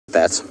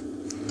that.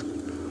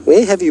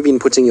 Where have you been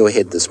putting your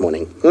head this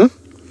morning?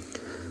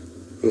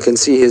 You can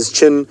see his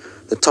chin,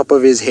 the top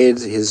of his head,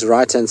 his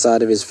right-hand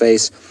side of his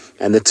face,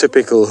 and the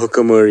typical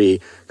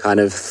Hukumuri kind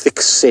of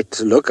thick-set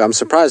look. I'm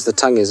surprised the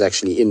tongue is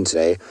actually in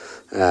today.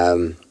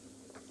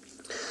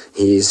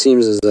 He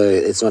seems as though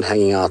it's not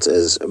hanging out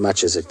as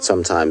much as it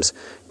sometimes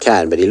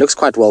can, but he looks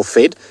quite well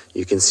fed.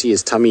 You can see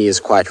his tummy is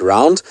quite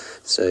round,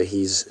 so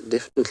he's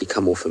definitely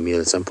come off a meal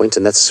at some point,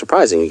 and that's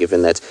surprising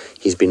given that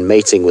he's been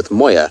mating with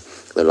Moya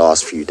the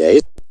last few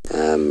days,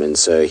 and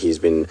so he's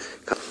been...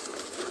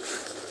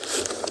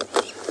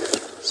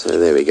 So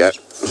there we go.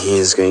 He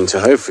is going to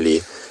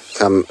hopefully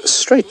come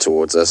straight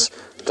towards us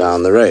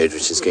down the road,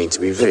 which is going to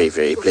be very,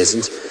 very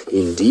pleasant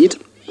indeed.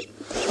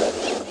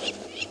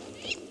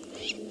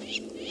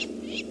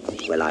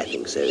 Well, I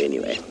think so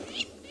anyway.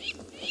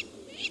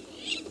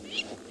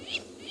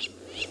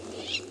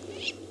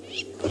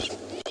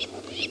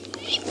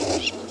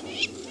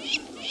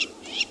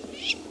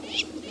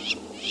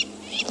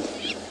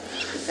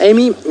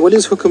 Amy, what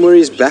is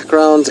Hukumuri's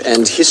background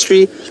and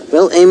history?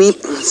 Well, Amy,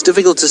 it's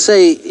difficult to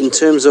say in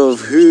terms of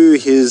who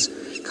his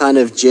kind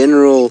of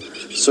general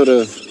sort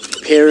of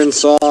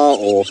parents are,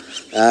 or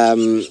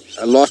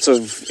a lot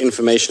of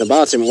information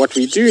about him. What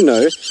we do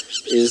know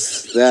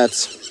is that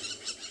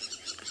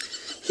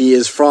he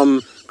is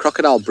from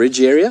Crocodile Bridge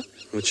area,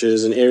 which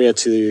is an area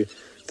to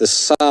the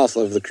south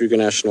of the Kruger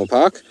National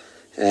Park,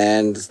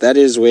 and that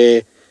is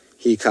where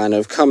he kind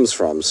of comes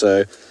from.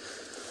 So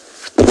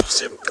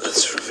let's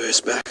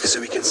reverse back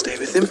so we can stay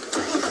with him.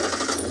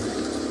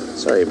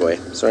 Sorry, boy.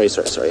 Sorry.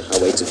 I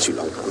waited too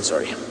long. I'm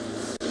sorry.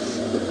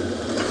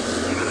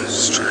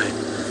 Let's try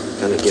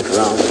kind of get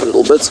around a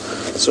little bit.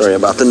 Sorry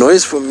about the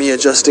noise for me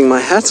adjusting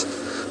my hat.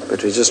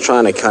 But we're just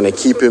trying to kind of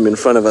keep him in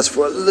front of us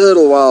for a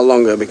little while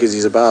longer because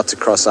he's about to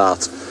cross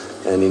out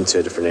and into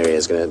a different area.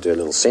 He's going to do a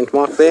little scent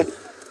mark there.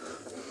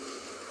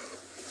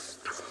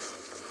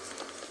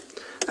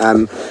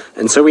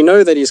 And so we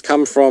know that he's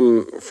come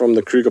from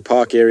the Kruger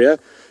Park area,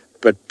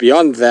 but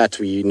beyond that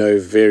we know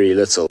very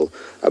little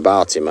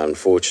about him,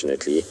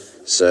 unfortunately.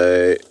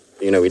 So,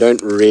 we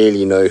don't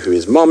really know who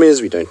his mom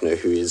is, we don't know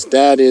who his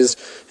dad is,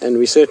 and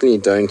we certainly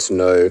don't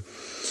know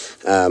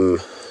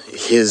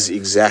his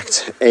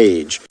exact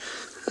age.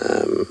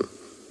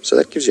 So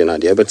that gives you an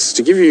idea, but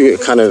to give you a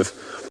kind of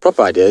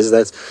proper idea is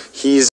that he's